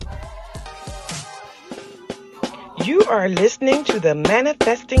You are listening to the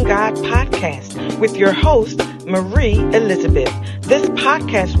Manifesting God podcast with your host, Marie Elizabeth. This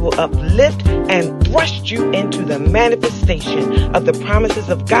podcast will uplift and thrust you into the manifestation of the promises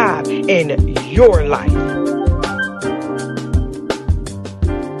of God in your life.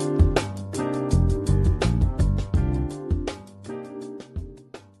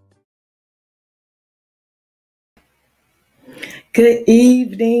 Good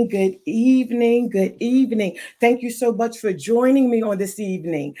evening, good evening, good evening. Thank you so much for joining me on this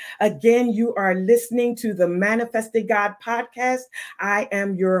evening. Again, you are listening to the Manifested God podcast. I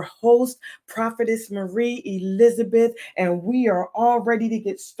am your host, Prophetess Marie Elizabeth, and we are all ready to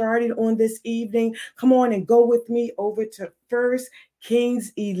get started on this evening. Come on and go with me over to First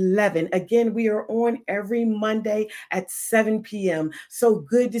Kings 11. Again, we are on every Monday at 7 p.m. So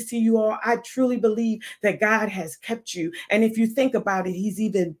good to see you all. I truly believe that God has kept you. And if you think about it, he's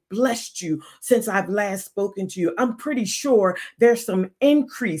even blessed you since I've last spoken to you. I'm pretty sure there's some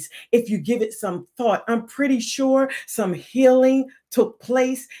increase if you give it some thought. I'm pretty sure some healing took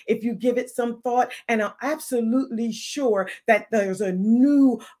place if you give it some thought. And I'm absolutely sure that there's a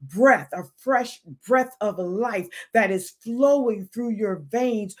new breath, a fresh breath of life that is flowing through your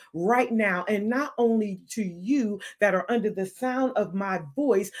veins right now. And not only to you that are under the sound of my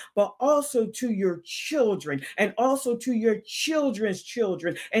voice, but also to your children and also to your children's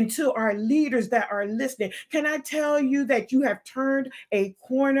children and to our leaders that are listening. Can I tell you that you have turned a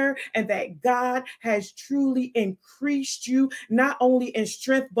corner and that God has truly increased you, not only in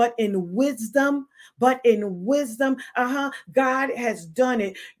strength, but in wisdom? God has done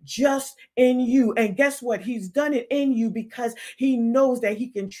it just in you. And guess what? He's done it in you because he knows that he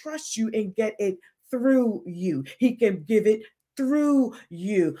can trust you and get it through you. He can give it through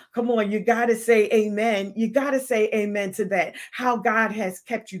you. Come on, you got to say amen. You got to say amen to that. How God has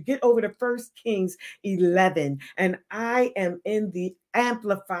kept you. Get over to First Kings 11. And I am in the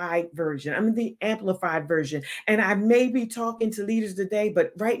amplified version. I'm in the amplified version. And I may be talking to leaders today,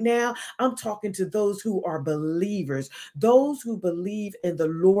 but right now I'm talking to those who are believers, those who believe in the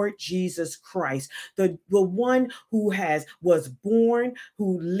Lord Jesus Christ, the one who was born,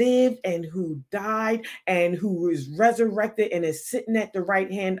 who lived and who died and who is resurrected and is sitting at the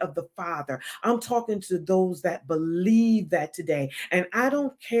right hand of the Father. I'm talking to those that believe that today. And I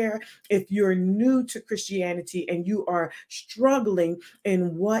don't care if you're new to Christianity and you are struggling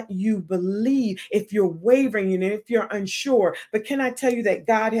in what you believe, if you're wavering and if you're unsure. But can I tell you that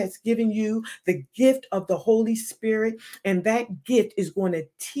God has given you the gift of the Holy Spirit, and that gift is going to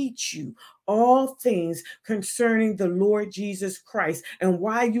teach you all things concerning the Lord Jesus Christ. And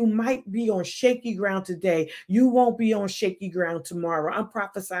while you might be on shaky ground today, you won't be on shaky ground tomorrow. I'm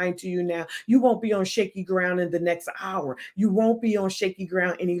prophesying to you now. You won't be on shaky ground in the next hour. You won't be on shaky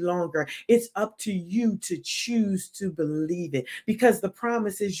ground any longer. It's up to you to choose to believe it because the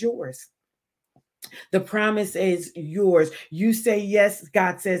promise is yours. The promise is yours. You say yes,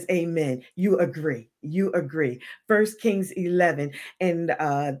 God says amen. You agree. You agree. First Kings 11 and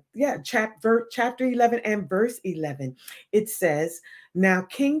chapter 11 and verse 11. It says, now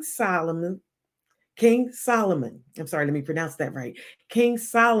King Solomon, I'm sorry, let me pronounce that right. King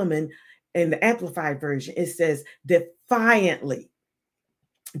Solomon in the Amplified version, it says defiantly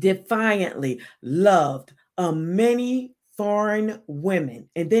loved a many foreign women.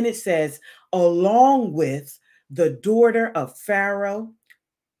 And then it says, along with the daughter of Pharaoh,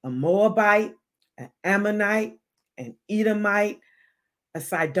 a Moabite, an Ammonite, an Edomite, a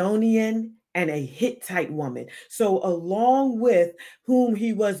Sidonian, and a Hittite woman. So along with whom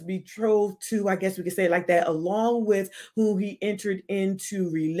he was betrothed to, I guess we could say it like that, along with whom he entered into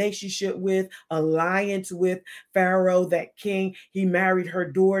relationship with, alliance with Pharaoh, that king, he married her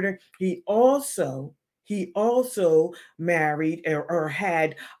daughter. He also married or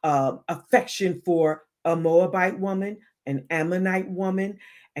had affection for a Moabite woman, an Ammonite woman,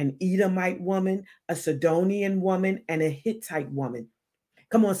 an Edomite woman, a Sidonian woman, and a Hittite woman.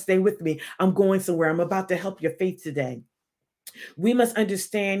 Come on, stay with me. I'm going somewhere. I'm about to help your faith today. We must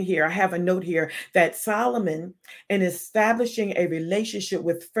understand here, I have a note here, that Solomon, in establishing a relationship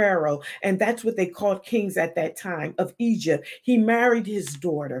with Pharaoh, and that's what they called kings at that time of Egypt, he married his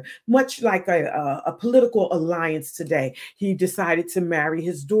daughter, much like a political alliance today. He decided to marry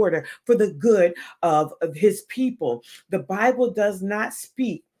his daughter for the good of his people. The Bible does not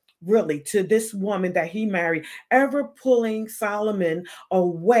speak really, to this woman that he married, ever pulling Solomon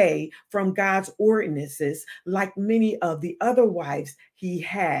away from God's ordinances like many of the other wives he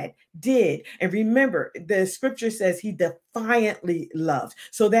had did. And remember, the scripture says he defiantly loved.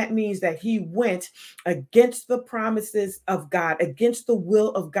 So that means that he went against the promises of God, against the will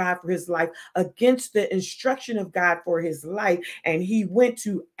of God for his life, against the instruction of God for his life. And he went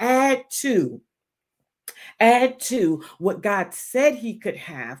to add to what God said he could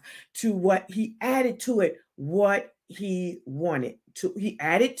have, to what he added to it, what he wanted. He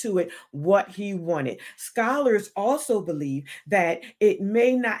added to it what he wanted. Scholars also believe that it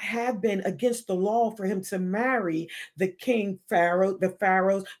may not have been against the law for him to marry the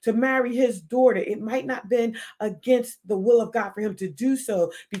Pharaohs, to marry his daughter. It might not been against the will of God for him to do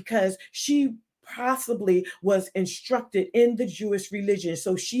so, because she possibly was instructed in the Jewish religion.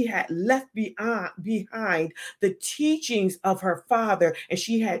 So she had left behind the teachings of her father, and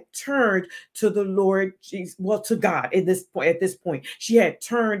she had turned to the Lord Jesus, well, to God at this point. She had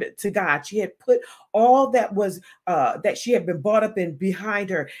turned to God. She had put all that was that she had been brought up in behind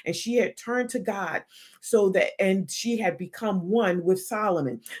her, and she had turned to God, and she had become one with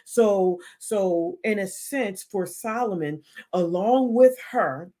Solomon. So in a sense, for Solomon, along with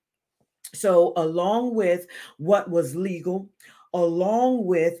her, so, along with what was legal, along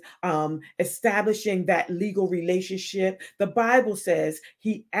with establishing that legal relationship, the Bible says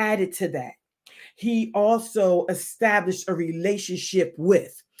he added to that. He also established a relationship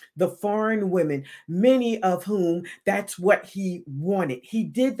with the foreign women, many of whom that's what he wanted. He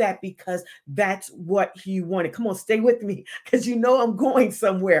did that because that's what he wanted. Come on, stay with me, because you know I'm going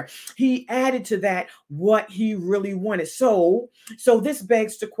somewhere. He added to that what he really wanted. So this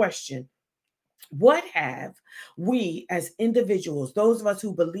begs the question: what have we as individuals, those of us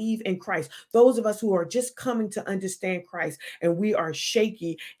who believe in Christ, those of us who are just coming to understand Christ, and we are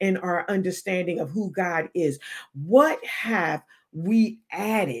shaky in our understanding of who God is, what have we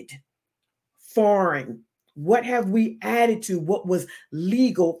added foreign? What have we added to what was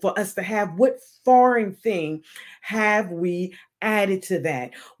legal for us to have? What foreign thing have we added to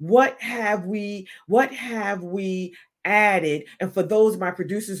that? What have we added? And for those of my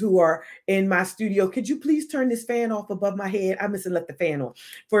producers who are in my studio, could you please turn this fan off above my head? I must have left the fan on.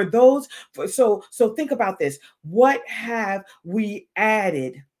 So think about this. What have we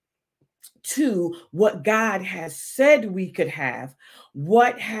added to what God has said we could have?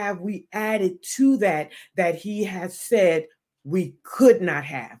 What have we added to that he has said we could not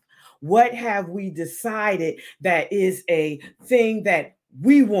have? What have we decided that is a thing that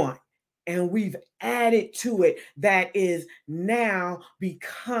we want, and we've added to it, that is now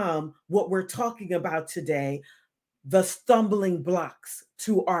become what we're talking about today, the stumbling blocks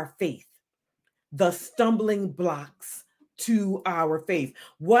to our faith? The stumbling blocks to our faith.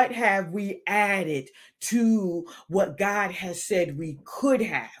 What have we added to what God has said we could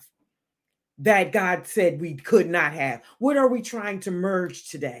have, that God said we could not have? What are we trying to merge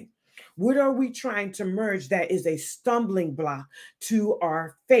today? What are we trying to merge that is a stumbling block to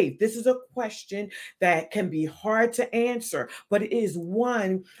our faith? This is a question that can be hard to answer, but it is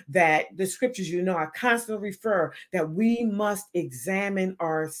one that the scriptures, I constantly refer that we must examine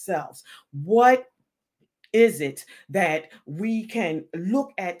ourselves. What is it that we can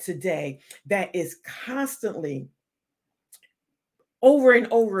look at today that is constantly, over and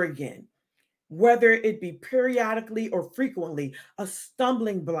over again, whether it be periodically or frequently, a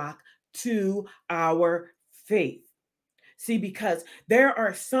stumbling block to our faith? See, because there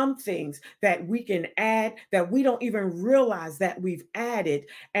are some things that we can add that we don't even realize that we've added,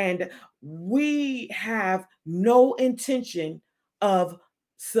 and we have no intention of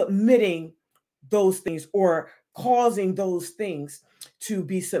submitting those things or causing those things to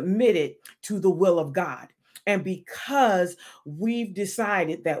be submitted to the will of God. And because we've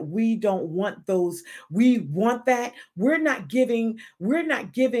decided that we don't want those, we want that, we're not giving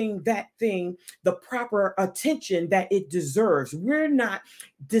that thing the proper attention that it deserves. We're not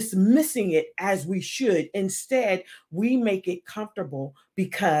dismissing it as we should. Instead, we make it comfortable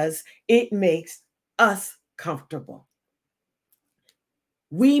because it makes us comfortable.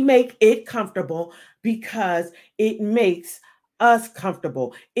 We make it comfortable because it makes us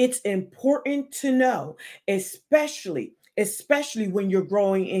comfortable. It's important to know, especially when you're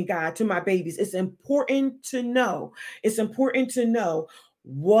growing in God. To my babies, it's important to know. It's important to know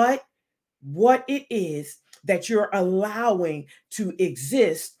what it is that you're allowing to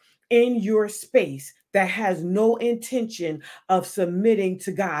exist in your space that has no intention of submitting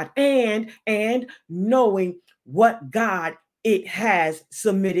to God, and knowing what God it has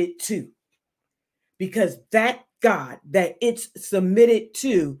submitted to. Because that God that it's submitted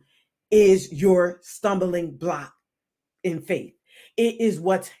to is your stumbling block in faith. It is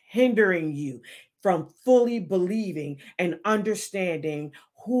what's hindering you from fully believing and understanding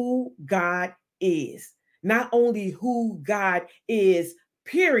who God is. Not only who God is,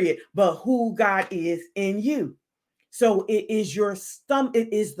 period, but who God is in you. So it is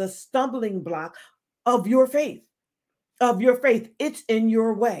it is the stumbling block of your faith. Of your faith. It's in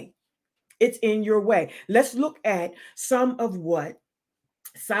your way. It's in your way. Let's look at some of what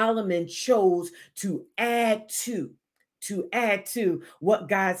Solomon chose to add to what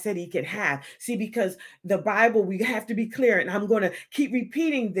God said he could have. See, because the Bible, we have to be clear, and I'm going to keep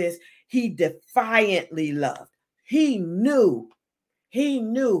repeating this. He defiantly loved. He knew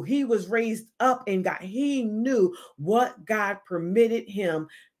he was raised up in God. He knew what God permitted him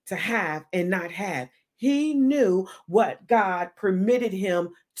to have and not have. He knew what God permitted him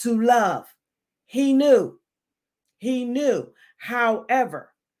to love. He knew. He knew.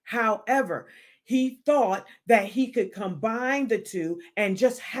 However, he thought that he could combine the two and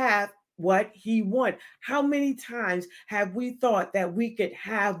just have what he wanted. How many times have we thought that we could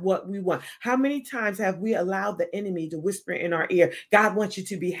have what we want? How many times have we allowed the enemy to whisper in our ear, God wants you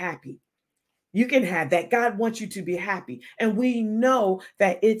to be happy? You can have that. God wants you to be happy. And we know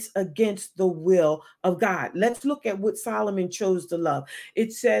that it's against the will of God. Let's look at what Solomon chose to love.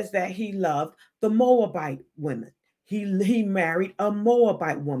 It says that he loved the Moabite women. He married a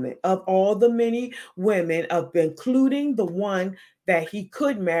Moabite woman. Of all the many women, including the one that he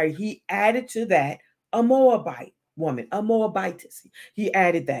could marry, he added to that a Moabite woman, a Moabitess. He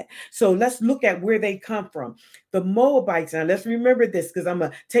added that. So let's look at where they come from. The Moabites. Now let's remember this, because I'm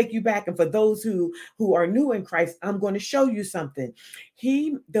going to take you back. And for those who are new in Christ, I'm going to show you something.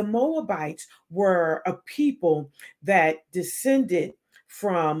 The Moabites were a people that descended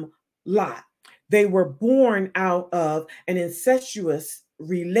from Lot. They were born out of an incestuous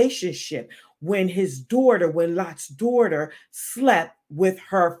relationship when Lot's daughter slept with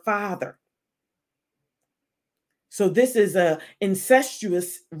her father. So this is an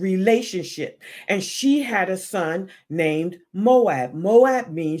incestuous relationship. And she had a son named Moab.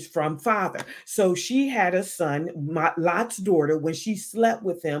 Moab means from father. So she had a son, Lot's daughter, when she slept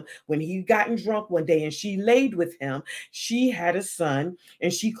with him, when he gotten drunk one day and she laid with him, she had a son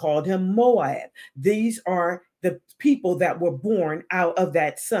and she called him Moab. These are the people that were born out of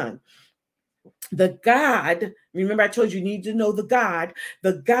that son. The God, remember I told you need to know the God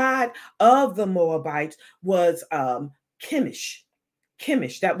of the Moabites was Chemish.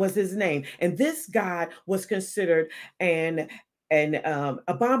 Chemish, that was his name. And this God was considered an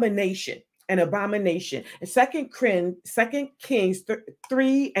abomination. An abomination. In 2 Kings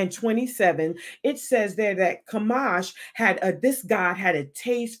 3:27, it says there that Chemosh this God had a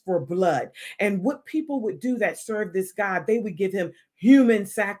taste for blood. And what people would do that served this God, they would give him human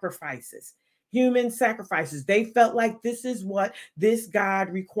sacrifices. They felt like this is what this God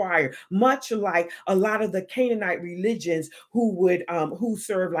required, much like a lot of the Canaanite religions who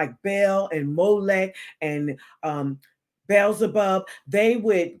served like Baal and Molech and Beelzebub. They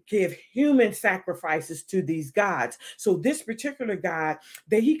would give human sacrifices to these gods. So this particular God,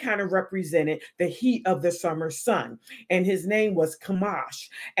 that he kind of represented the heat of the summer sun, and his name was Chemosh,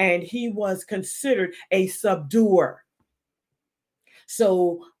 and he was considered a subduer.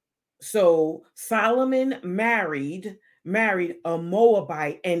 So Solomon married a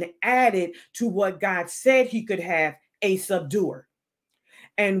Moabite and added to what God said he could have, a subduer.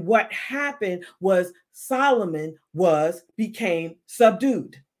 And what happened was Solomon became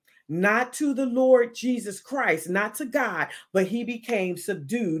subdued, not to the Lord Jesus Christ, not to God, but he became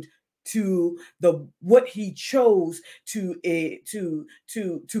subdued to what he chose to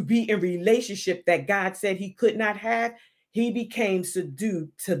be in relationship that God said he could not have. He became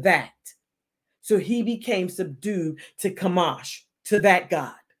subdued to that. So he became subdued to Chemosh, to that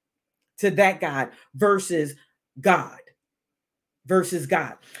God versus God. And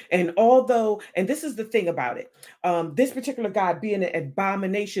this is the thing about it, this particular God being an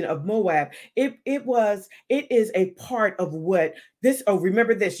abomination of Moab, it is a part of what this. Oh,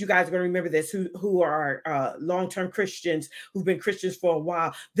 remember this. You guys are going to remember this. Who are long-term Christians, who've been Christians for a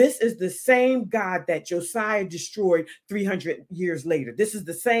while. This is the same God that Josiah destroyed 300 years later. This is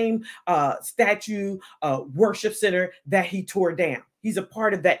the same statue worship center that he tore down. He's a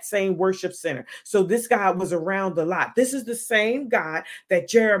part of that same worship center. So this God was around a lot. This is the same God that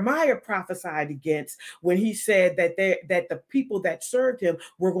Jeremiah prophesied against when he said that the people that served him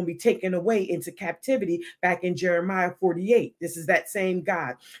were going to be taken away into captivity back in Jeremiah 48. This is that same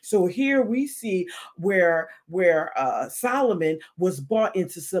God. So here we see where Solomon was brought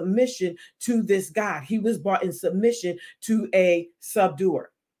into submission to this God. He was brought in submission to a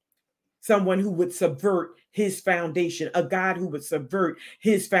subduer. someone who would subvert his foundation, a God who would subvert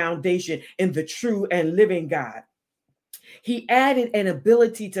his foundation in the true and living God. He added an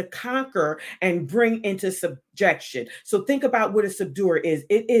ability to conquer and bring into subjection. So think about what a subduer is.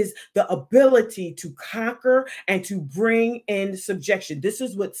 It is the ability to conquer and to bring in subjection. This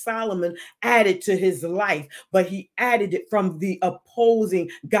is what Solomon added to his life, but he added it from the opposing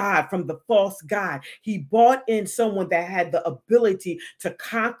God, from the false God. He brought in someone that had the ability to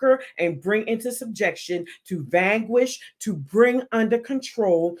conquer and bring into subjection, to vanquish, to bring under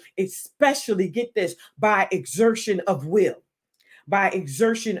control, especially, get this, by exertion of will. By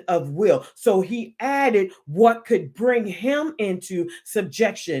exertion of will. So he added what could bring him into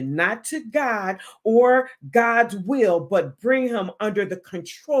subjection, not to God or God's will, but bring him under the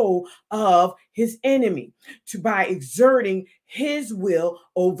control of his enemy, to by exerting his will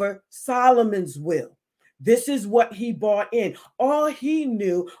over Solomon's will. This is what he bought in. All he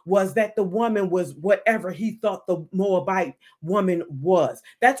knew was that the woman was whatever he thought the Moabite woman was.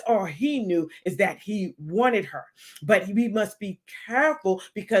 That's all he knew, is that he wanted her. But we must be careful,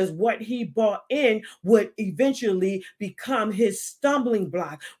 because what he bought in would eventually become his stumbling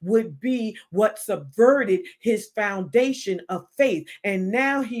block, would be what subverted his foundation of faith. And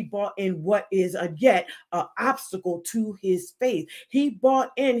now he bought in what is a yet an obstacle to his faith. He bought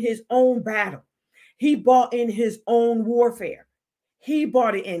in his own battle. He bought in his own warfare. He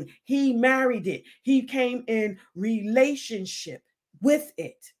bought it in. He married it. He came in relationship with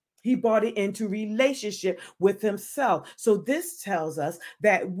it. He brought it into relationship with himself. So this tells us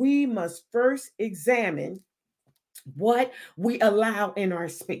that we must first examine what we allow in our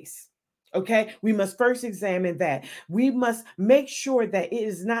space. Okay, we must first examine that. We must make sure that it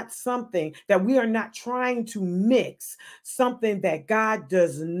is not something that we are not trying to mix something that God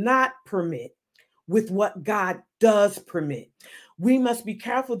does not permit with what God does permit. We must be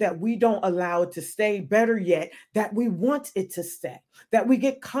careful that we don't allow it to stay, better yet, that we want it to stay, that we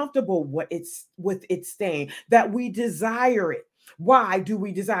get comfortable with it staying, that we desire it. Why do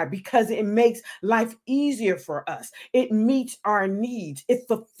we desire? Because it makes life easier for us. It meets our needs. It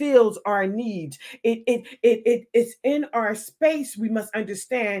fulfills our needs. It's in our space. We must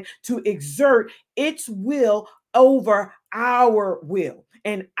understand to exert its will over our will,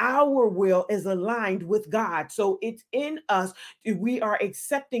 and our will is aligned with God. So it's in us. We are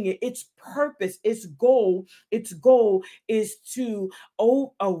accepting it. Its purpose, its goal is to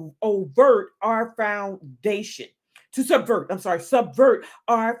overt our foundation. To subvert, subvert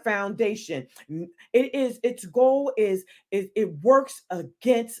our foundation. Its goal is it works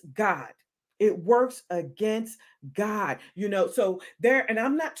against God. It works against God. So there, and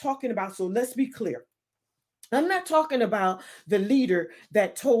I'm not talking about, so let's be clear. I'm not talking about the leader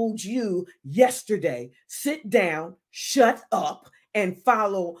that told you yesterday, sit down, shut up, and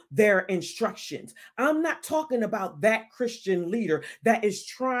follow their instructions. I'm not talking about that Christian leader that is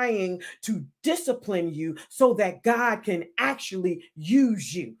trying to discipline you so that God can actually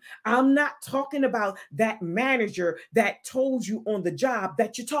use you. I'm not talking about that manager that told you on the job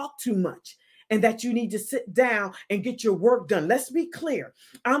that you talk too much and that you need to sit down and get your work done. Let's be clear.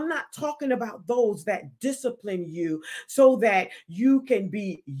 I'm not talking about those that discipline you so that you can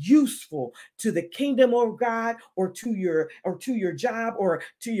be useful to the kingdom of God, or to your job, or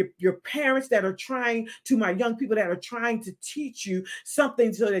to your parents that are trying, to my young people that are trying to teach you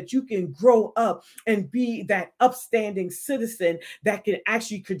something so that you can grow up and be that upstanding citizen that can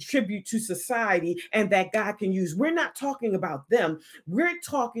actually contribute to society and that God can use. We're not talking about them. We're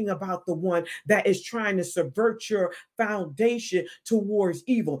talking about the one that is trying to subvert your foundation towards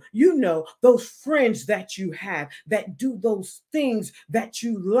evil. Those friends that you have that do those things that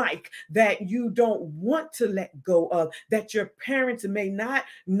you like, that you don't want to let go of, that your parents may not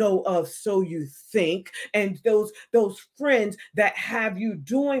know of, so you think. And those friends that have you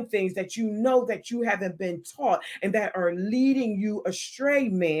doing things that that you haven't been taught, and that are leading you astray,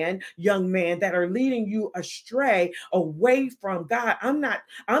 young man, that are leading you astray away from God.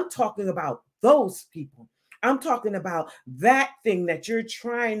 I'm talking about those people. I'm talking about that thing that you're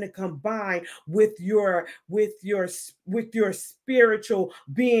trying to combine with your spiritual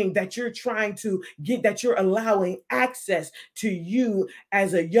being, that you're trying to get, that you're allowing access to you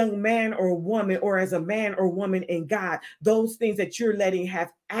as a young man or woman, or as a man or woman in God. Those things that you're letting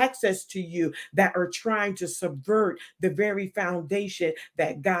have access to you, that are trying to subvert the very foundation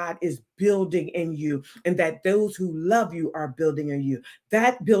that God is building in you, and that those who love you are building in you.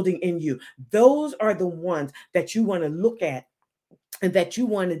 That building in you, those are the ones that you want to look at, and that you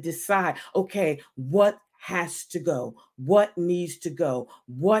want to decide, okay, what has to go, what needs to go,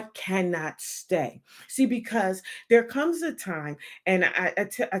 what cannot stay. See, because there comes a time, and I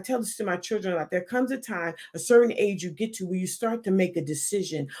tell this to my children a lot, there comes a time, a certain age you get to where you start to make a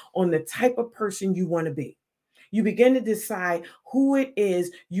decision on the type of person you want to be. You begin to decide who it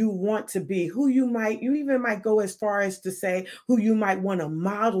is you want to be, you even might go as far as to say who you might want to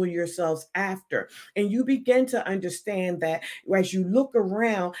model yourselves after. And you begin to understand that as you look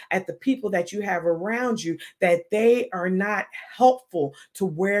around at the people that you have around you, that they are not helpful to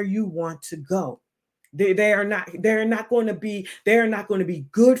where you want to go. They're not going to be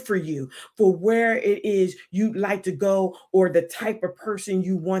good for you for where it is you'd like to go or the type of person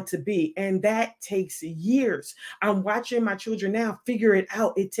you want to be. And that takes years. I'm watching my children now figure it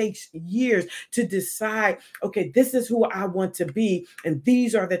out. It takes years to decide, okay, this is who I want to be, and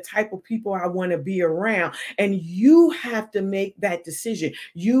these are the type of people I want to be around. And you have to make that decision.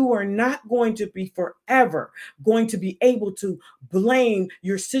 You are not going to be forever going to be able to blame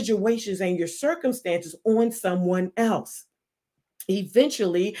your situations and your circumstances on someone else.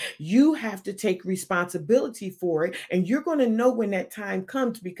 Eventually, you have to take responsibility for it, and you're going to know when that time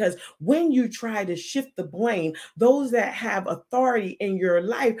comes, because when you try to shift the blame, those that have authority in your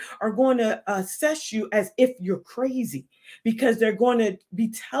life are going to assess you as if you're crazy, because they're going to be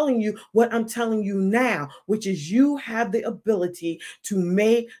telling you what I'm telling you now, which is you have the ability to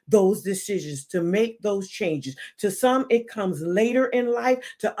make those decisions, to make those changes. To some, it comes later in life.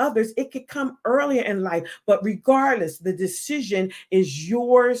 To others, it could come earlier in life. But regardless, the decision is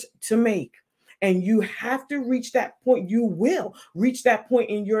yours to make. And you have to reach that point. You will reach that point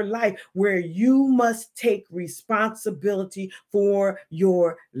in your life where you must take responsibility for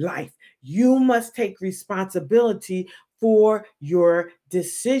your life. You must take responsibility for your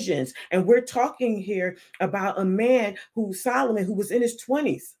decisions. And we're talking here about a man Solomon, who was in his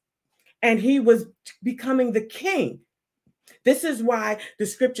 20s, and he was becoming the king. This is why the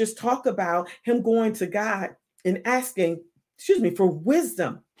scriptures talk about him going to God and asking, for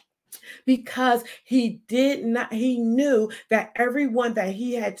wisdom, because he knew that everyone that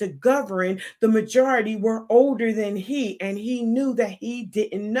he had to govern, the majority were older than he, and he knew that he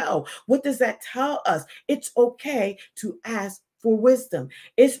didn't know. What does that tell us? It's okay to ask for wisdom.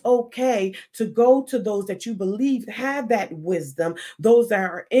 It's okay to go to those that you believe have that wisdom, those that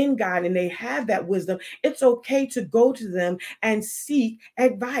are in God and they have that wisdom. It's okay to go to them and seek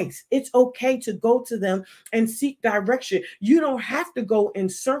advice. It's okay to go to them and seek direction. You don't have to go in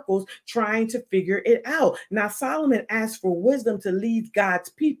circles trying to figure it out. Now, Solomon asked for wisdom to lead God's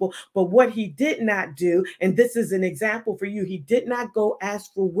people, but what he did not do, and this is an example for you, he did not go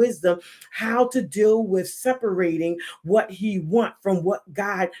ask for wisdom how to deal with separating what he want from what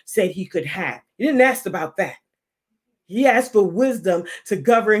God said he could have. He didn't ask about that. He asked for wisdom to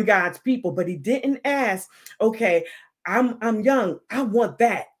govern God's people, but he didn't ask, okay, I'm young, I want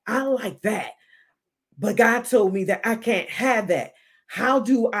that, I like that, but God told me that I can't have that. How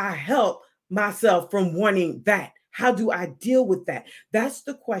do I help myself from wanting that? How do I deal with that? That's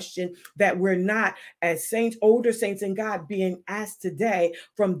the question that we're not, as saints, older saints in God, being asked today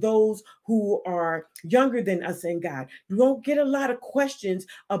from those who are younger than us in God. You don't get a lot of questions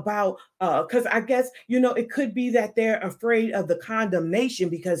about, because I guess, it could be that they're afraid of the condemnation,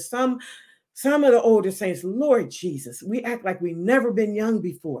 because some of the older saints, Lord Jesus, we act like we've never been young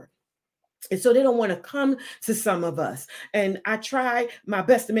before. And so they don't want to come to some of us. And I try my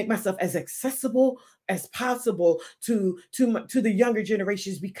best to make myself as accessible as possible to the younger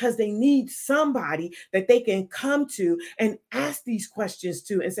generations, because they need somebody that they can come to and ask these questions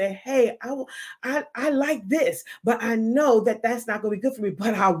to and say, hey, I like this, but I know that that's not going to be good for me,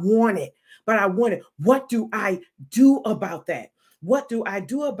 but I want it. What do I do about that? What do I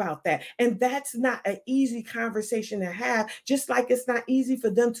do about that? And that's not an easy conversation to have, just like it's not easy for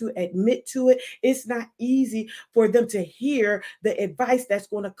them to admit to it. It's not easy for them to hear the advice that's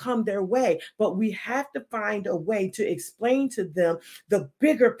going to come their way. But we have to find a way to explain to them the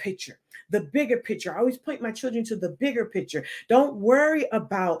bigger picture. The bigger picture. I always point my children to the bigger picture. Don't worry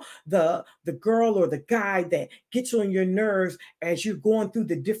about the girl or the guy that gets on your nerves as you're going through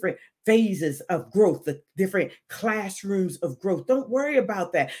the different phases of growth, the different classrooms of growth. Don't worry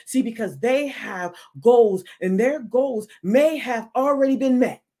about that. See, because they have goals, and their goals may have already been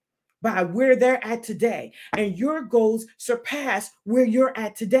met by where they're at today, and your goals surpass where you're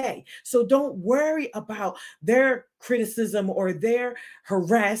at today. So don't worry about their criticism or their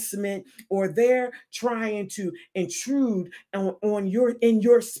harassment or their trying to intrude on your in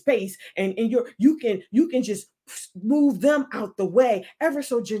your space, and in your you can just move them out the way ever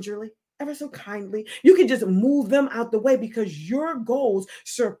so gingerly, ever so kindly. You can just move them out the way because your goals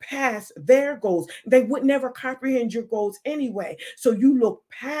surpass their goals. They would never comprehend your goals anyway. So you look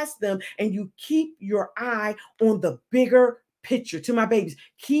past them and you keep your eye on the bigger picture. To my babies,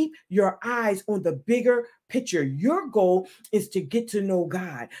 keep your eyes on the bigger picture. Your goal is to get to know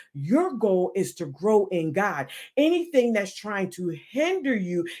God. Your goal is to grow in God. Anything that's trying to hinder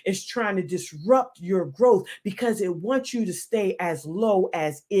you is trying to disrupt your growth because it wants you to stay as low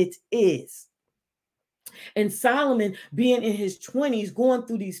as it is. And Solomon, being in his 20s, going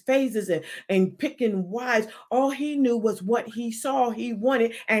through these phases and picking wives, all he knew was what he saw he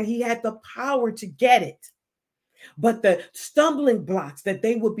wanted, and he had the power to get it. But the stumbling blocks that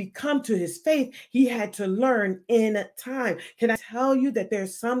they would become to his faith, he had to learn in time. Can I tell you that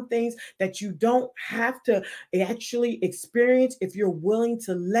there's some things that you don't have to actually experience if you're willing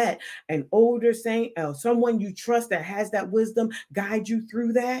to let an older saint or someone you trust that has that wisdom guide you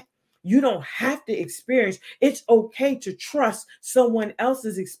through that? You don't have to experience. It's okay to trust someone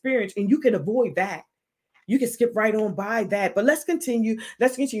else's experience, and you can avoid that. You can skip right on by that. But let's continue.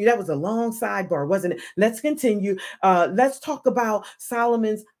 Let's continue. That was a long sidebar, wasn't it? Let's continue. Let's talk about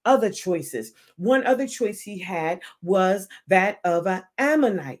Solomon's other choices. One other choice he had was that of an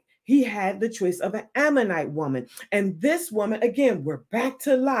Ammonite. He had the choice of an Ammonite woman. And this woman, again, we're back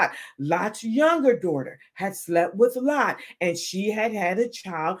to Lot. Lot's younger daughter had slept with Lot, and she had had a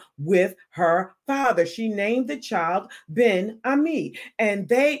child with her father. She named the child Ben Ami. And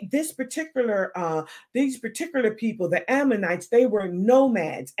these particular people, the Ammonites, they were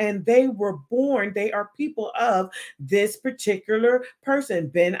nomads, and they are people of this particular person,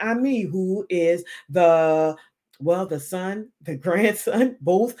 Ben Ami, who is the son, the grandson,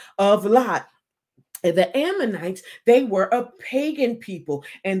 both of Lot. And the Ammonites, they were a pagan people,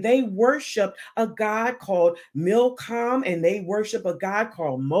 and they worshiped a god called Milcom, and they worship a god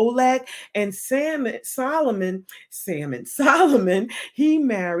called Molech. And Solomon, he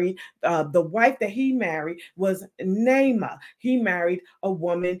married, the wife that he married was Naamah. He married a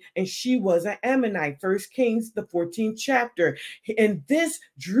woman, and she was an Ammonite. First Kings, the 14th chapter. And this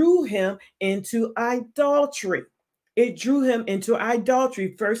drew him into idolatry. It drew him into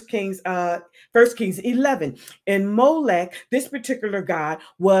idolatry. First Kings 11. And Molech, this particular god,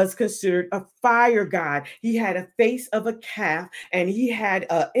 was considered a fire god. He had a face of a calf, and he had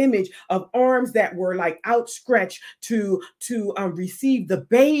an image of arms that were like outstretched to receive the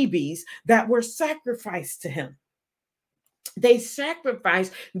babies that were sacrificed to him. They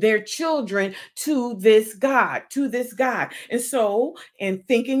sacrificed their children to this god. And so, in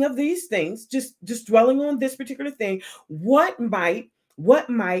thinking of these things, just dwelling on this particular thing, what might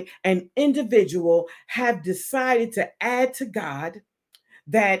an individual have decided to add to God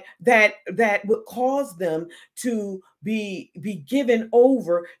that would cause them to be given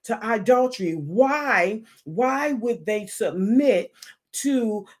over to idolatry? Why would they submit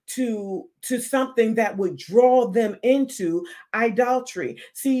to something that would draw them into idolatry?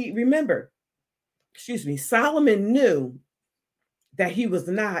 See, remember, Solomon knew that he was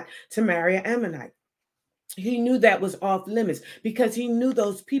not to marry an Ammonite. He knew that was off limits because he knew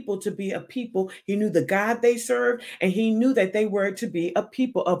those people to be a people. He knew the God they served, and he knew that they were to be a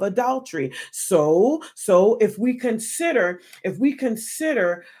people of adultery. So if we consider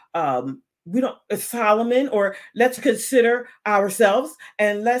we don't Solomon, or let's consider ourselves,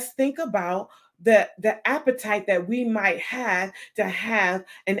 and let's think about the appetite that we might have to have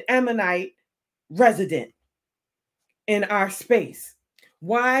an Ammonite resident in our space.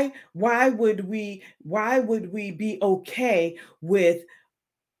 Why would we be okay with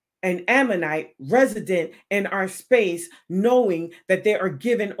an Ammonite resident in our space, knowing that they are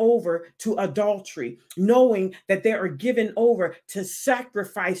given over to adultery, knowing that they are given over to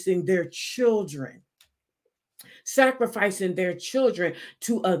sacrificing their children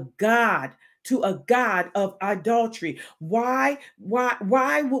to a god of adultery? Why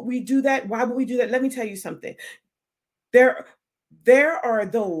would we do that? Why would we do that? Let me tell you something. There there are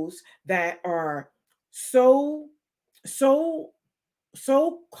those that are so so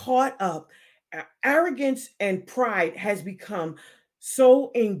so caught up. Arrogance and pride has become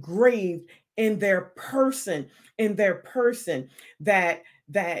so engraved in their person that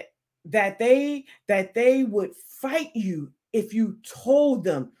that that they would fight you if you told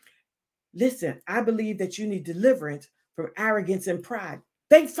them, listen, I believe that you need deliverance from arrogance and pride.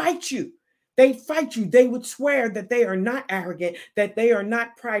 They fight you. They fight you. They would swear that they are not arrogant, that they are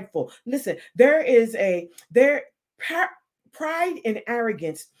not prideful. Listen, there pride and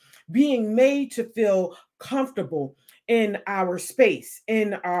arrogance being made to feel comfortable in our space,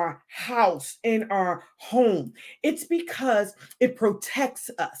 in our house, in our home. It's because it protects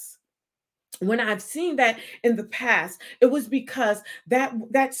us. When I've seen that in the past, it was because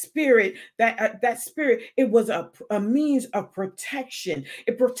that spirit, that spirit, it was a means of protection.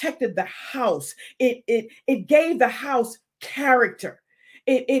 It protected the house. It gave the house character.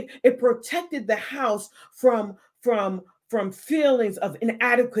 It protected the house from feelings of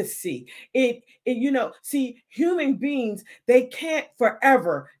inadequacy. See, human beings, they can't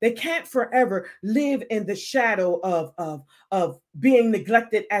forever live in the shadow of being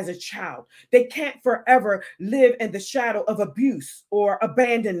neglected as a child. They can't forever live in the shadow of abuse or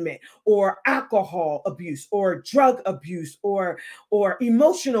abandonment or alcohol abuse or drug abuse or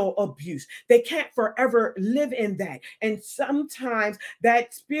emotional abuse. They can't forever live in that. And sometimes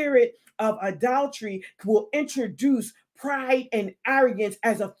that spirit of adultery will introduce pride and arrogance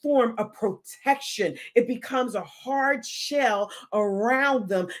as a form of protection. It becomes a hard shell around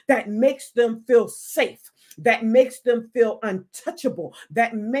them that makes them feel safe, that makes them feel untouchable,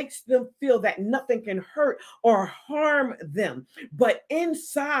 that makes them feel that nothing can hurt or harm them. But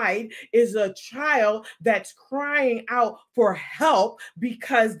inside is a child that's crying out for help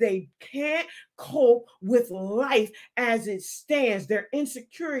because they can't cope with life as it stands. Their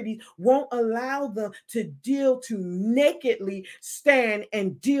insecurities won't allow them to nakedly stand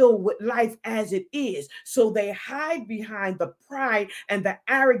and deal with life as it is. So they hide behind the pride and the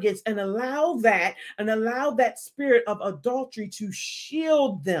arrogance and allow that spirit of adultery to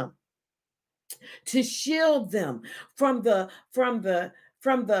shield them from the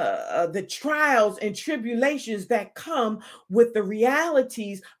trials and tribulations that come with the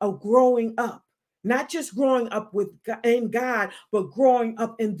realities of growing up. Not just growing up in God, but growing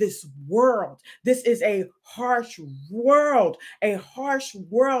up in this world. This is a harsh world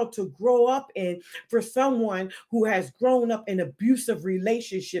to grow up in for someone who has grown up in abusive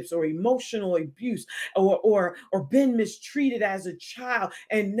relationships or emotional abuse or been mistreated as a child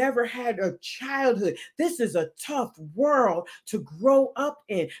and never had a childhood. This is a tough world to grow up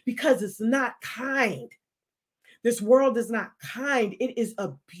in because it's not kind. This world is not kind. It is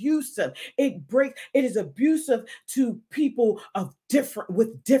abusive. It is abusive to people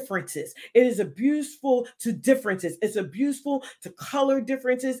with differences. It is abuseful to differences. It's abuseful to color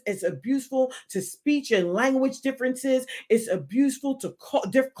differences. It's abuseful to speech and language differences. It's abuseful to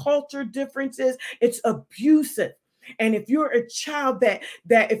culture differences. It's abusive. And if you're a child that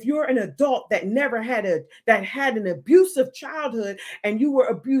if you're an adult that never had an abusive childhood and you were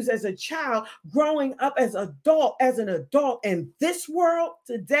abused as a child, growing up as an adult in this world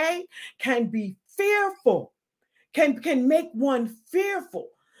today can be fearful, can make one fearful.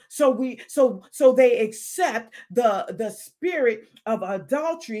 So they accept the spirit of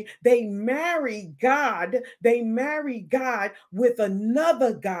adultery. They marry God. They marry God with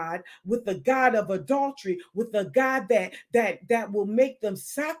another God, with the God of adultery, with the God that will make them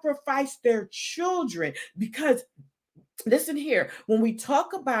sacrifice their children. Because listen here, when we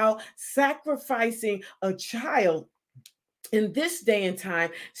talk about sacrificing a child, in this day and time,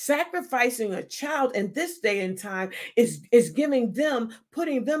 sacrificing a child in this day and time is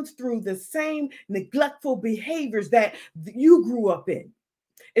putting them through the same neglectful behaviors that you grew up in.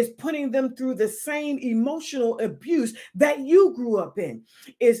 Is putting them through the same emotional abuse that you grew up in.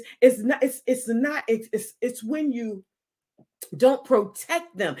 It's when you don't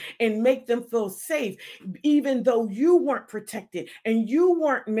protect them and make them feel safe, even though you weren't protected and you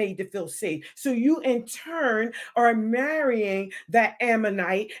weren't made to feel safe. So you, in turn, are marrying that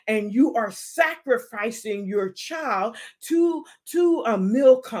Ammonite and you are sacrificing your child to a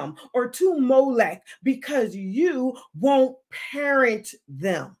Milcom or to Molech because you won't parent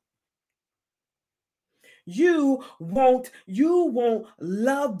them. You won't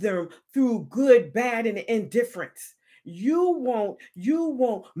love them through good, bad, and indifference. You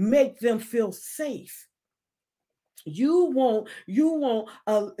won't make them feel safe. You won't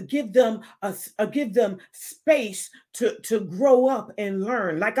give them space to grow up and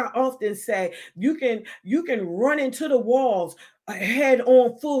learn. Like I often say, you can run into the walls head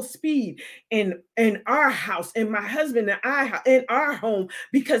on full speed in our house, in my husband and I, in our home,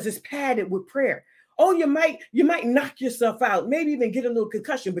 because it's padded with prayer. Oh, you might knock yourself out, maybe even get a little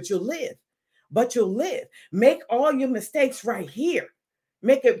concussion, but you'll live. Make all your mistakes right here.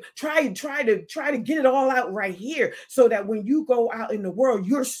 Make it try to get it all out right here so that when you go out in the world,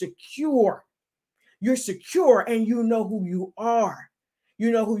 you're secure. You're secure and you know who you are. You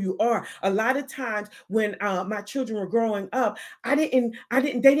know who you are. A lot of times when my children were growing up, they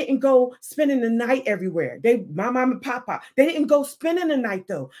didn't go spending the night everywhere. My mom and papa, they didn't go spending the night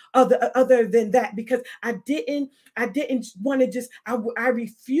though. Other than that, because I didn't want to I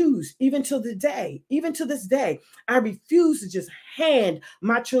refuse even to this day, I refuse to just hand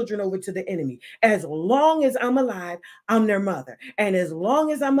my children over to the enemy. As long as I'm alive, I'm their mother. And as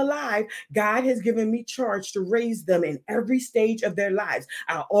long as I'm alive, God has given me charge to raise them in every stage of their lives.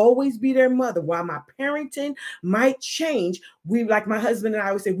 I'll always be their mother. While my parenting might change, we, like my husband and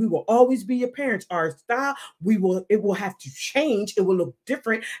I would say, we will always be your parents. Our style, it will have to change. It will look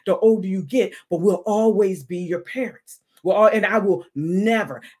different the older you get, but we'll always be your parents. Well, and I will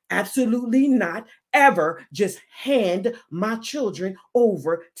never, absolutely not, ever just hand my children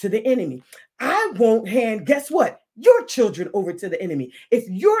over to the enemy. I won't hand, guess what? Your children over to the enemy. If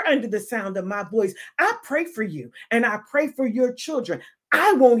you're under the sound of my voice, I pray for you and I pray for your children.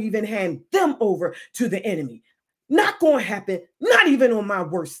 I won't even hand them over to the enemy. Not going to happen, not even on my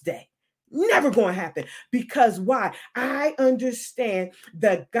worst day. Never going to happen. Because why? I understand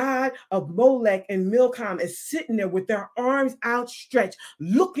the God of Molech and Milcom is sitting there with their arms outstretched,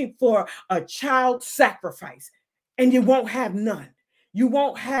 looking for a child sacrifice. And you won't have none. You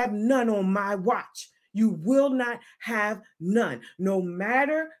won't have none on my watch. You will not have none. No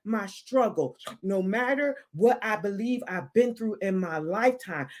matter my struggle, no matter what I believe I've been through in my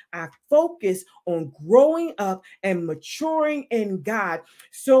lifetime, I focus on growing up and maturing in God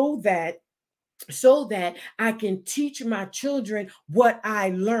so that I can teach my children what I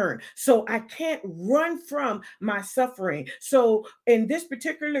learned. So I can't run from my suffering. So in this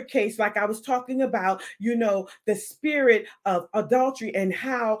particular case, like I was talking about, the spirit of adultery and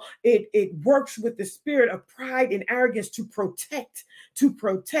how it works with the spirit of pride and arrogance to protect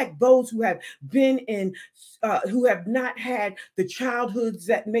those who have been in who have not had the childhoods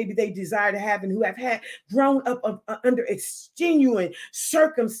that maybe they desire to have, and who have had grown up under extenuating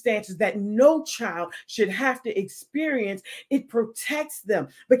circumstances that no child should have to experience. It protects them.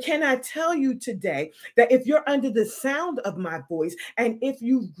 But can I tell you today that if you're under the sound of my voice, and if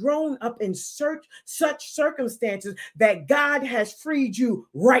you've grown up in such circumstances, that God has freed you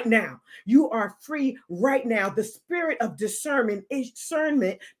right now. You are free right now. The spirit of discernment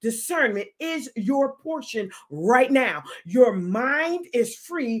is your portion right now. Your mind is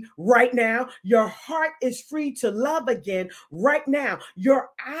free right now. Your heart is free to love again right now.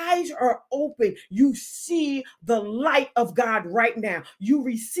 Your eyes are open. You see the light of God right now. You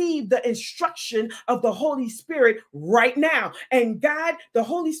receive the instruction of the Holy Spirit right now. And God, the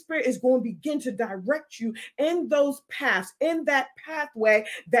Holy Spirit, is going to begin to direct you in those paths, in that pathway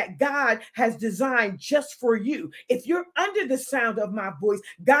that God has designed just for you. If you're under the sound of my voice,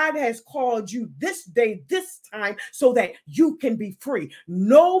 God has called you this day, this time, so that you can be free.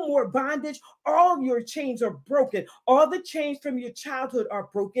 No more bondage. All your chains are broken. All the chains from your childhood are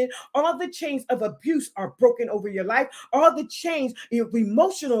broken. All the chains of abuse are broken over your life. All the chains of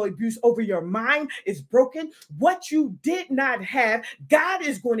emotional abuse over your mind is broken. What you did not have, God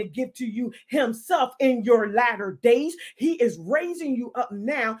is going to give to you himself in your latter days. He is raising you up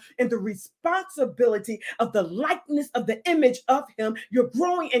now in the responsibility of the likeness of the image of him. You're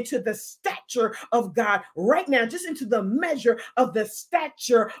growing into the stature of God right now, just into the measure of the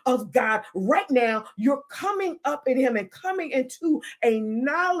stature of God right now. You're coming up in him and coming into a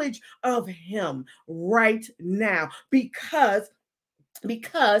knowledge of him right now, because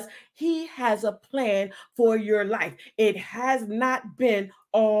he has a plan for your life. It has not been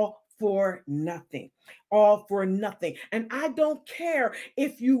all for nothing. All for nothing. And I don't care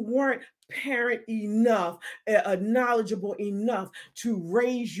if you weren't parent enough, knowledgeable enough to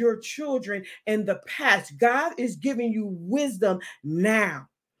raise your children in the past. God is giving you wisdom now.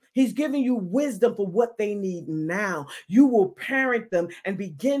 He's giving you wisdom for what they need now. You will parent them and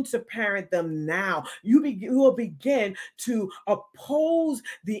begin to parent them now. You will begin to oppose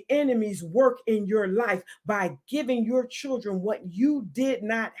the enemy's work in your life by giving your children what you did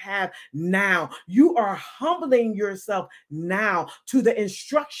not have now. You are humbling yourself now to the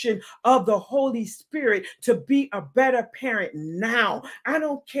instruction of the Holy Spirit to be a better parent now. I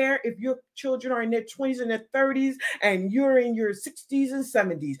don't care if your children are in their 20s and their 30s and you're in your 60s and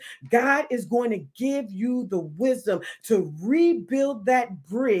 70s. God is going to give you the wisdom to rebuild that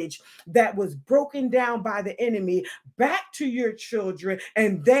bridge that was broken down by the enemy back to your children,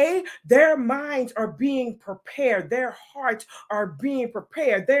 and their minds are being prepared, their hearts are being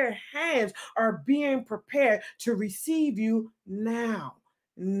prepared, their hands are being prepared to receive you now.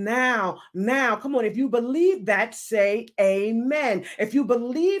 now. Now, come on. If you believe that, say amen. If you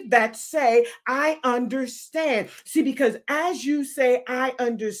believe that, say, I understand. See, because as you say, I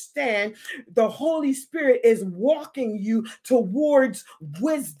understand, the Holy Spirit is walking you towards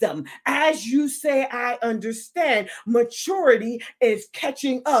wisdom. As you say, I understand, maturity is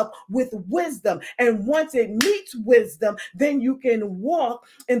catching up with wisdom. And once it meets wisdom, then you can walk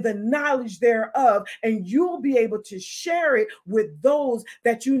in the knowledge thereof, and you'll be able to share it with those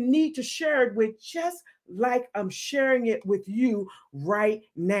that you need to share it with, just like I'm sharing it with you right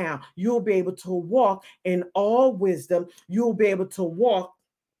now. You'll be able to walk in all wisdom. You'll be able to walk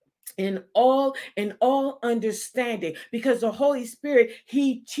in all understanding, because the Holy Spirit,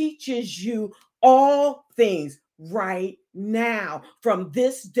 he teaches you all things right now. From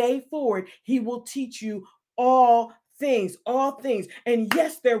this day forward, he will teach you all things. And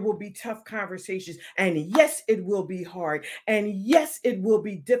yes, there will be tough conversations, and yes, it will be hard, and yes, it will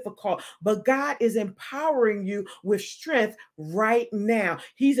be difficult, but God is empowering you with strength right now.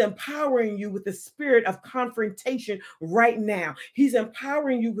 He's empowering you with the spirit of confrontation right now. He's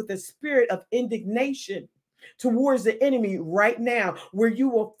empowering you with the spirit of indignation towards the enemy right now, where you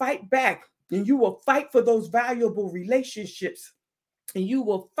will fight back and you will fight for those valuable relationships, and you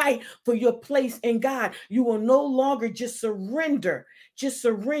will fight for your place in God. You will no longer just surrender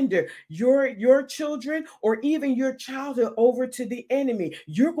your children or even your childhood over to the enemy.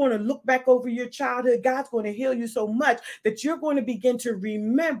 You're going to look back over your childhood. God's going to heal you so much that you're going to begin to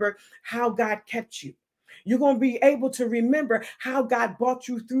remember how God kept you. You're going to be able to remember how God brought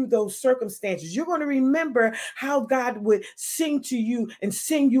you through those circumstances. You're going to remember how God would sing to you and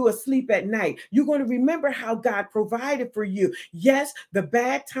sing you asleep at night. You're going to remember how God provided for you. Yes, the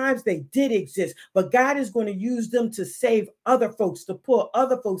bad times, they did exist, but God is going to use them to save other folks, to pull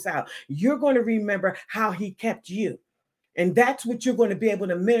other folks out. You're going to remember how he kept you. And that's what you're going to be able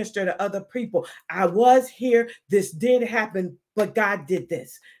to minister to other people. I was here. This did happen, but God did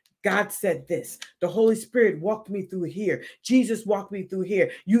this. God said this. The Holy Spirit walked me through here. Jesus walked me through here.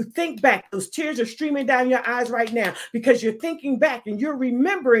 You think back. Those tears are streaming down your eyes right now because you're thinking back and you're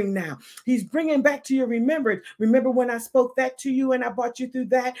remembering now. He's bringing back to your remembrance. Remember when I spoke that to you and I brought you through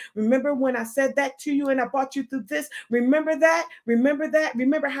that? Remember when I said that to you and I brought you through this? Remember that? Remember that?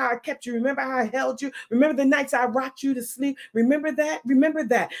 Remember how I kept you? Remember how I held you? Remember the nights I rocked you to sleep? Remember that? Remember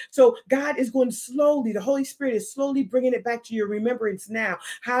that. So God is going to slowly, the Holy Spirit is slowly bringing it back to your remembrance now.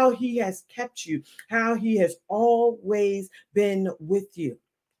 How he has kept you, how he has always been with you,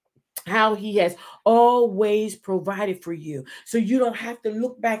 how he has always provided for you. So you don't have to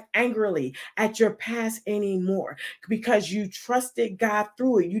look back angrily at your past anymore, because you trusted God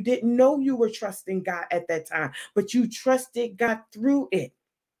through it. You didn't know you were trusting God at that time, but you trusted God through it.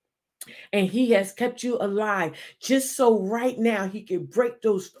 And he has kept you alive just so right now he can break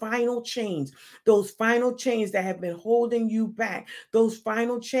those final chains, that have been holding you back, those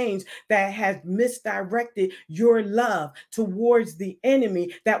final chains that have misdirected your love towards the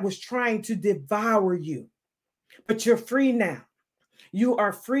enemy that was trying to devour you. But you're free now. You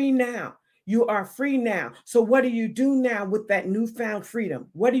are free now. You are free now. So what do you do now with that newfound freedom?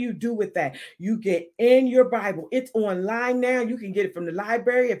 What do you do with that? You get in your Bible. It's online now. You can get it from the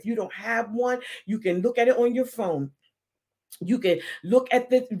library. If you don't have one, you can look at it on your phone. You can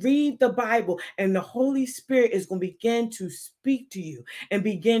read the Bible, and the Holy Spirit is going to begin to speak to you and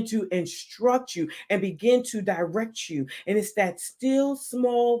begin to instruct you and begin to direct you. And it's that still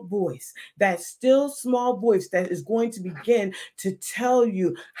small voice that is going to begin to tell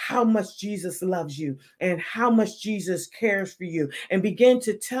you how much Jesus loves you and how much Jesus cares for you, and begin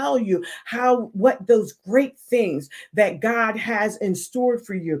to tell you what those great things that God has in store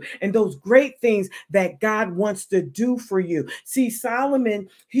for you, and those great things that God wants to do for you. See, Solomon,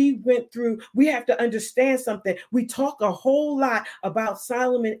 we have to understand something. We talk a whole lot about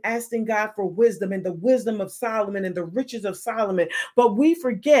Solomon asking God for wisdom and the wisdom of Solomon and the riches of Solomon, but we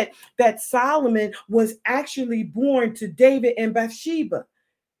forget that Solomon was actually born to David and Bathsheba.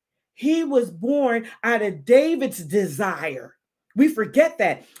 He was born out of David's desire. We forget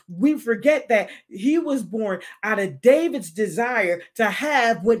that. We forget that he was born out of David's desire to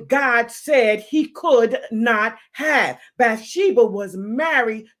have what God said he could not have. Bathsheba was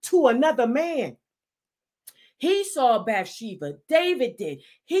married to another man. He saw Bathsheba. David did.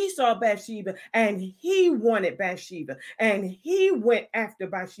 He saw Bathsheba and he wanted Bathsheba. And he went after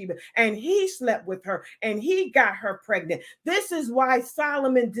Bathsheba and he slept with her and he got her pregnant. This is why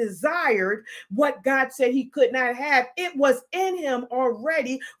Solomon desired what God said he could not have. It was in him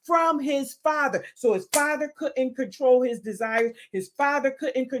already from his father. So his father couldn't control his desires. His father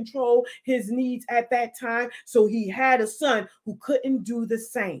couldn't control his needs at that time. So he had a son who couldn't do the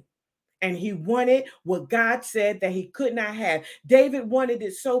same. And he wanted what God said that he could not have. David wanted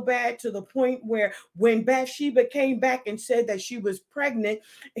it so bad to the point where when Bathsheba came back and said that she was pregnant,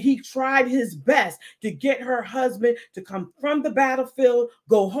 he tried his best to get her husband to come from the battlefield,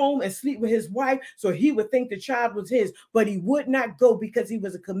 go home and sleep with his wife so he would think the child was his, but he would not go because he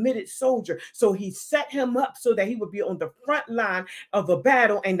was a committed soldier. So he set him up so that he would be on the front line of a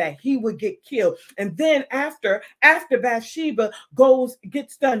battle and that he would get killed. And then after Bathsheba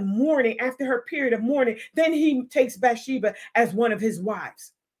gets done mourning, after her period of mourning, then he takes Bathsheba as one of his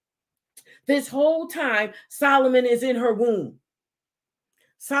wives. This whole time, Solomon is in her womb.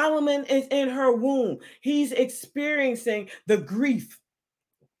 Solomon is in her womb. He's experiencing the grief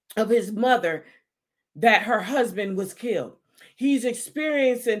of his mother that her husband was killed. He's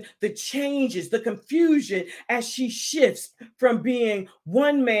experiencing the changes, the confusion as she shifts from being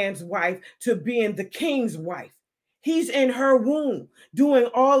one man's wife to being the king's wife. He's in her womb doing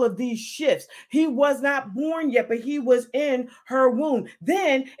all of these shifts. He was not born yet, but he was in her womb.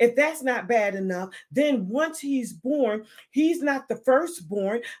 Then, if that's not bad enough, then once he's born, he's not the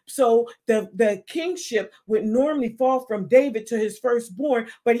firstborn. So the kingship would normally fall from David to his firstborn,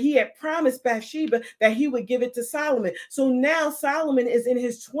 but he had promised Bathsheba that he would give it to Solomon. So now Solomon is in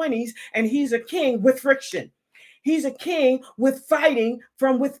his 20s and he's a king with friction. He's a king with fighting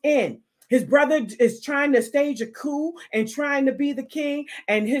from within. His brother is trying to stage a coup and trying to be the king,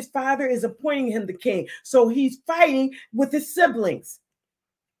 and his father is appointing him the king. So he's fighting with his siblings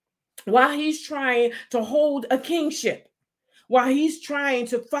while he's trying to hold a kingship, while he's trying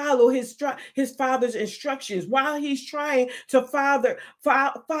to follow his father's instructions, while he's trying to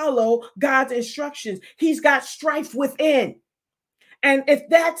follow God's instructions. He's got strife within. And if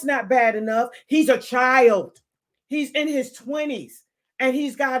that's not bad enough, he's a child. He's in his 20s. And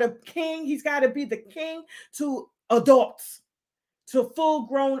he's got to be the king to adults, to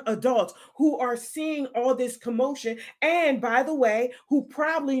full-grown adults who are seeing all this commotion. And by the way, who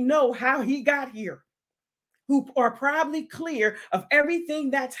probably know how he got here, who are probably clear of everything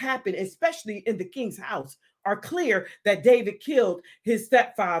that's happened, especially in the king's house, are clear that David killed his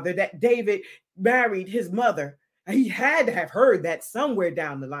stepfather, that David married his mother. He had to have heard that somewhere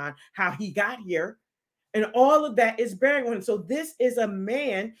down the line, how he got here. And all of that is bearing on him. So this is a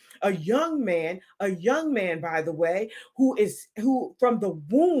young man, by the way, who from the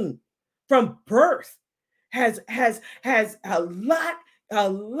womb, from birth, has a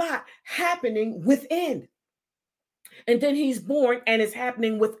lot happening within. And then he's born and it's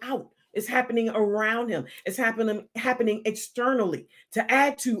happening without. It's happening around him. It's happening externally to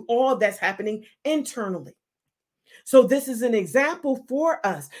add to all that's happening internally. So this is an example for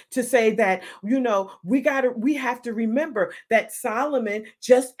us to say that, we have to remember that Solomon,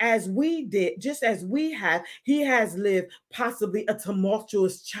 just as we have, he has lived possibly a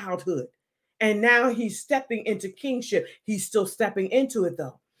tumultuous childhood. And now he's stepping into kingship. He's still stepping into it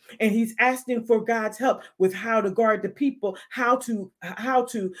though. And he's asking for God's help with how to guard the people, how to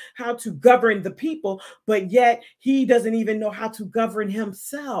govern the people, but yet he doesn't even know how to govern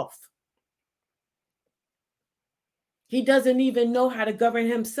himself. He doesn't even know how to govern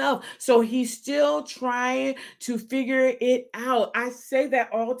himself. So he's still trying to figure it out. I say that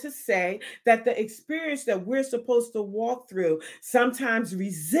all to say that the experience that we're supposed to walk through sometimes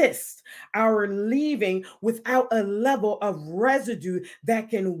resists our leaving without a level of residue that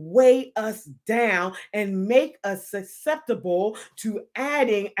can weigh us down and make us susceptible to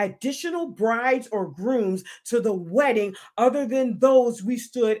adding additional brides or grooms to the wedding other than those we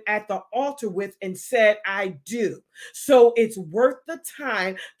stood at the altar with and said, I do. So it's worth the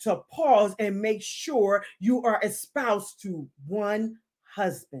time to pause and make sure you are espoused to one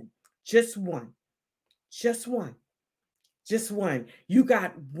husband. Just one. You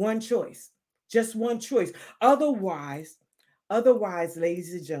got one choice. Just one choice. Otherwise,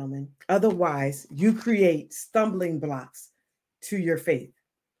 ladies and gentlemen, you create stumbling blocks to your faith.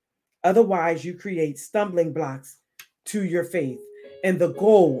 And the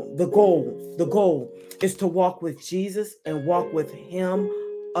goal is to walk with Jesus and walk with him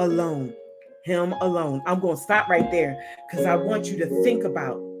alone. I'm going to stop right there because I want you to think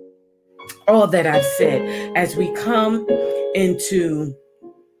about all that I've said as we come into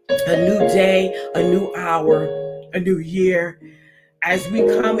a new day, a new hour, a new year. As we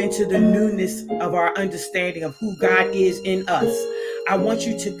come into the newness of our understanding of who God is in us, I want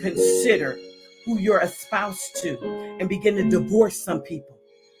you to consider who you're espoused to and begin to divorce some people.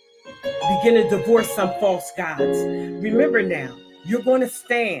 Begin to divorce some false gods. Remember now, you're going to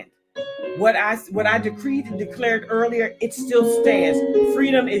stand. What I decreed and declared earlier, it still stands.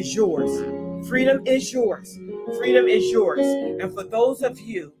 Freedom is yours. Freedom is yours. Freedom is yours. And for those of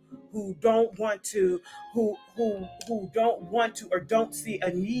you who don't want to, who don't want to or don't see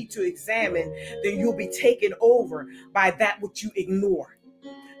a need to examine, then you'll be taken over by that which you ignore.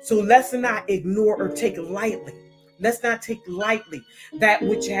 So let's not ignore or take lightly. Let's not take lightly that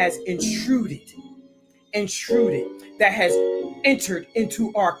which has intruded, that has entered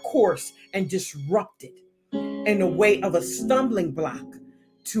into our course and disrupted in the way of a stumbling block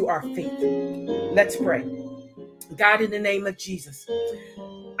to our faith. Let's pray. God, in the name of Jesus,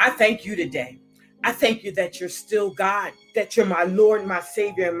 I thank you today. I thank you that you're still God, that you're my Lord, my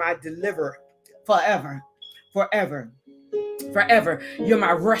Savior, and my deliverer forever, forever. Forever, you're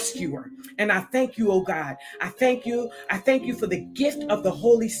my rescuer. And I thank you, oh God. I thank you for the gift of the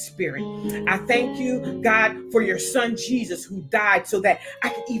Holy Spirit. I thank you, God, for your son Jesus who died so that I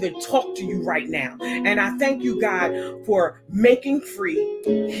can even talk to you right now. And I thank you, God, for making free,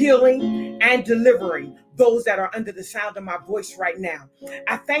 healing, and delivering those that are under the sound of my voice right now.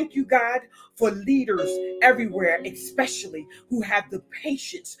 I thank you, God, for leaders everywhere, especially who have the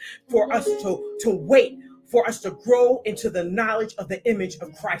patience for us to wait, for us to grow into the knowledge of the image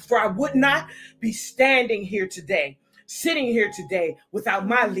of Christ. For I would not be sitting here today, without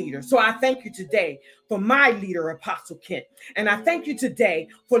my leader. So I thank you today for my leader, Apostle Kent. And I thank you today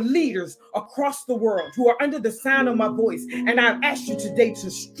for leaders across the world who are under the sound of my voice. And I ask you today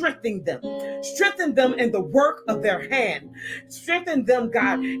to strengthen them in the work of their hand. Strengthen them,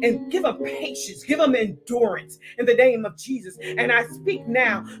 God, and give them patience, give them endurance in the name of Jesus. And I speak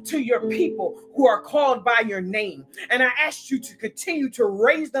now to your people who are called by your name. And I ask you to continue to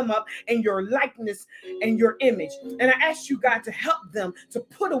raise them up in your likeness and your image. And I ask you, God, to help them to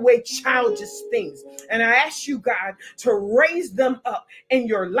put away childish things. And I ask you, God, to raise them up in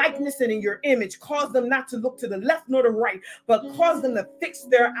your likeness and in your image. Cause them not to look to the left nor the right, but cause them to fix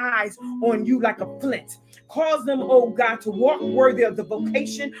their eyes on you like a flint. Cause them, oh God, to walk worthy of the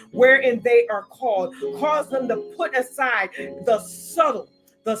vocation wherein they are called. Cause them to put aside the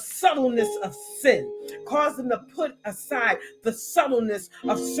subtleness of sin. Cause them to put aside the subtleness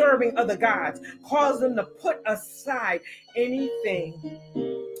of serving other gods. Cause them to put aside anything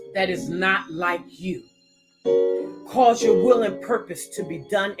that is not like you. Cause your will and purpose to be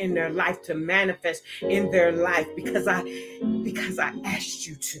done in their life, to manifest in their life, because I asked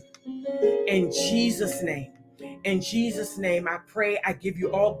you to. In Jesus' name. In Jesus' name, I pray. I give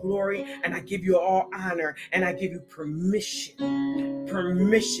you all glory and I give you all honor and I give you permission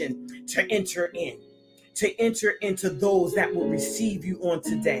to enter into those that will receive you on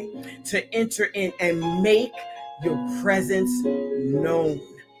today, to enter in and make your presence known.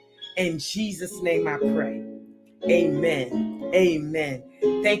 In Jesus' name I pray. Amen. Amen.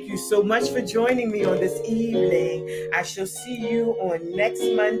 Thank you so much for joining me on this evening. I shall see you on next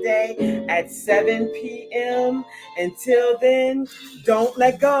Monday at 7 p.m. Until then, don't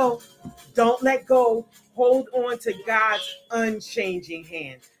let go. Don't let go. Hold on to God's unchanging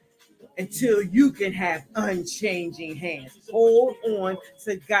hand until you can have unchanging hands. Hold on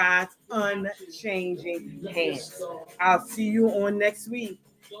to God's unchanging hands. I'll see you on next week.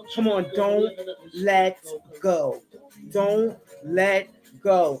 Come on, don't let go. Don't let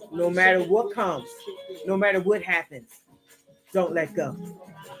go. No matter what comes, no matter what happens, don't let go.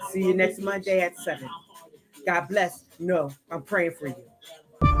 See you next Monday at 7. God bless. No, I'm praying for you.